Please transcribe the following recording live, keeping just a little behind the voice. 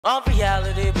On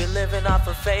reality, we living off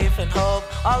of faith and hope.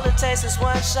 All it takes is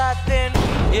one shot, then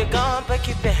you're gone. But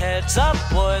keep your heads up,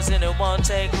 boys, and it won't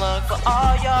take long for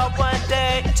all y'all one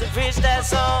day to reach that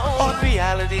zone. On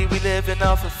reality, we living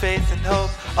off of faith and hope.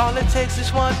 All it takes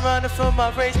is one runner for my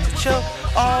race to choke.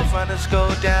 All runners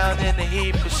go down in a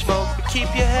heap of smoke. But keep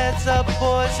your heads up,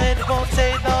 boys, and it won't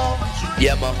take long.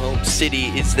 Yeah, my home city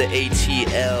is the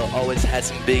ATL. Always had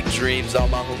some big dreams, all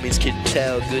my homies can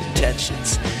tell. Good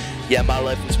intentions. Yeah, my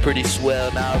life was pretty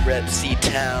swell, now I rep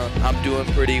C-Town, I'm doing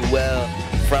pretty well.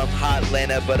 From hot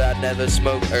Atlanta, but I never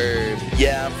smoke herb.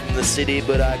 Yeah, I'm from the city,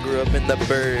 but I grew up in the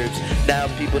burbs. Now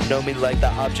people know me like the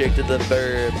object of the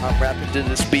verb. I'm rapping to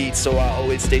this beat, so I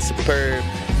always stay superb.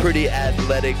 Pretty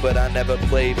athletic, but I never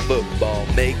played football.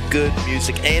 Make good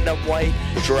music, and I'm white.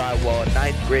 Drywall,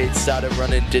 9th grade, started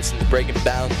running distance, breaking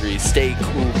boundaries. Stay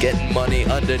cool, getting money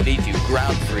underneath you,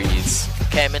 ground freeze.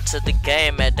 Came into the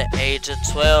game at the age of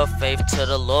 12. Faith to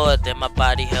the Lord, then my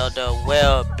body held up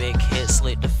well. Big hit,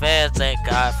 sleep the fans, thank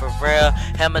God for real.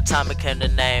 Hammer time became the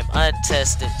name,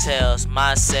 untested tales.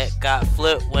 Mindset got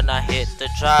flipped when I hit the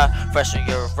drive. Freshman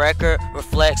year record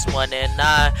reflects 1 and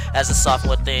 9. As a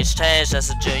sophomore things changed, as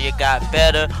a junior got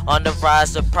better. On the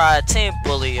rise to pride, Team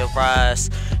Bully arise.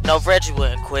 No, Reggie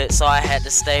wouldn't quit, so I had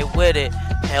to stay with it.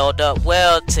 Held up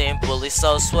well, Team Bully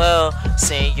so swell.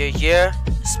 Senior year,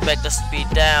 expect us to be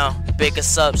down.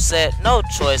 Biggest upset, no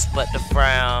choice but to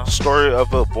frown. Story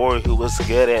of a boy who was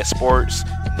good at sports,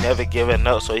 never giving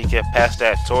up so he can pass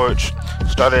that torch.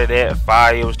 Started at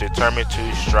 5, was determined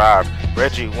to strive.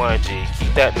 Reggie 1G,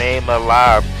 keep that name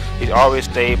alive. He always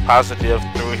stayed positive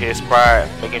through his pride,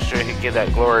 making sure he get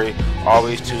that glory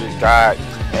always to God.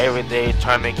 Every day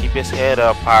trying to keep his head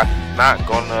up high, not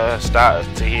gonna stop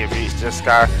till he reached the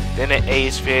sky. Then at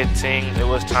age 15, it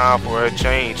was time for a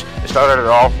change. It started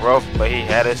off rough, but he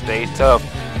had to stay tough.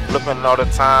 Flipping all the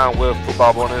time with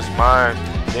football on his mind.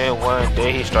 Then one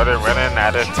day he started running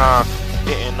out of time.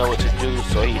 Didn't know what to do,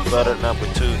 so he fell to number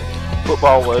 2.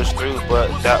 Football was through, but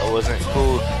that wasn't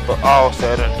cool. But all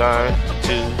said and done,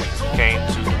 2 came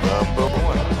to number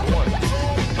 1.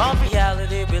 On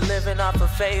reality, we living off of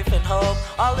faith and hope.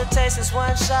 All it takes is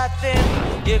one shot,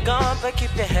 then you're gone. But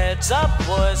keep your heads up,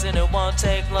 boys, and it won't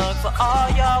take long for all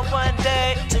y'all one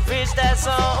day to reach that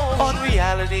zone. On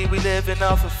reality, we living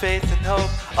off of faith and hope.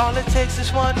 All it takes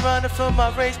is one runner for my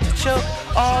race to choke.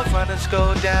 All runners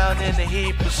go down in a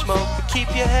heap of smoke. But keep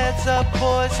your heads up,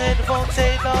 boys, and it won't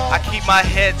take long. I keep my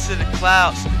head to the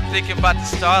clouds, thinking about the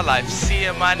star life,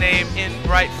 seeing my name in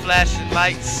bright flashing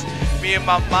lights. Me and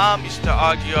my mom used to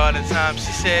argue all the time.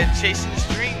 She said chasing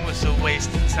this dream was a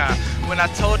waste of time. When I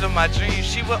told her my dream,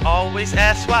 she would always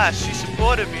ask why. She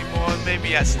supported me more,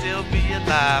 maybe I'd still be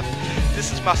alive.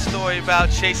 This is my story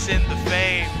about chasing the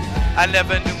fame. I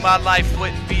never knew my life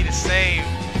wouldn't be the same.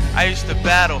 I used to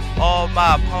battle all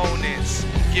my opponents.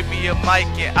 Give me a mic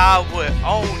and I would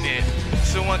own it.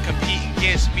 Someone competing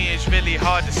against me is really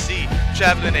hard to see.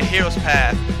 Traveling a hero's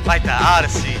path like the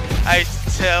Odyssey. I used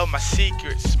to tell my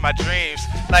secrets, my dreams.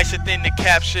 Life's a thing to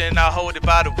capture and I hold it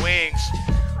by the wings.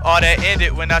 All that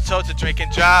ended when I chose to drink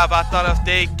and drive. I thought if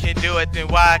they can do it, then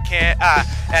why can't I?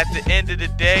 At the end of the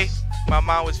day, my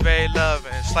mom was very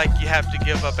loving. It's like you have to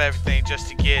give up everything just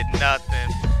to get nothing.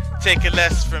 Take a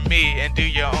lesson from me and do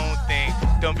your own thing.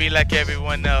 Don't be like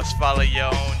everyone else, follow your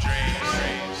own dreams.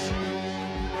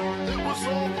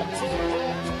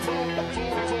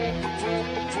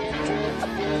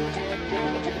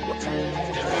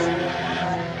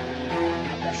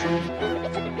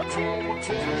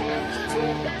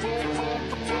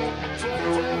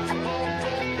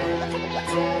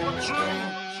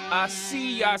 I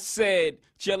see, I said,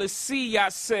 jealousy, I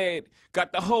said,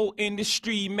 got the whole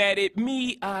industry mad at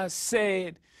me, I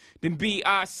said. Then B,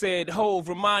 I said, Hov,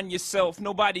 remind yourself,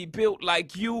 nobody built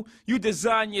like you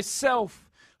design yourself.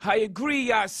 I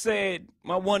agree, I said,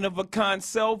 my one-of-a-kind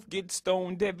self gets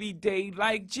stoned every day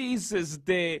like Jesus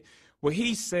did. What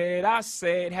he said, I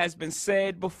said, has been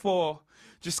said before.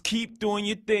 Just keep doing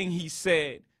your thing, he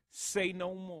said. Say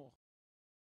no more.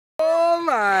 Oh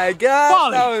my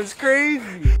God, that was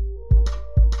crazy.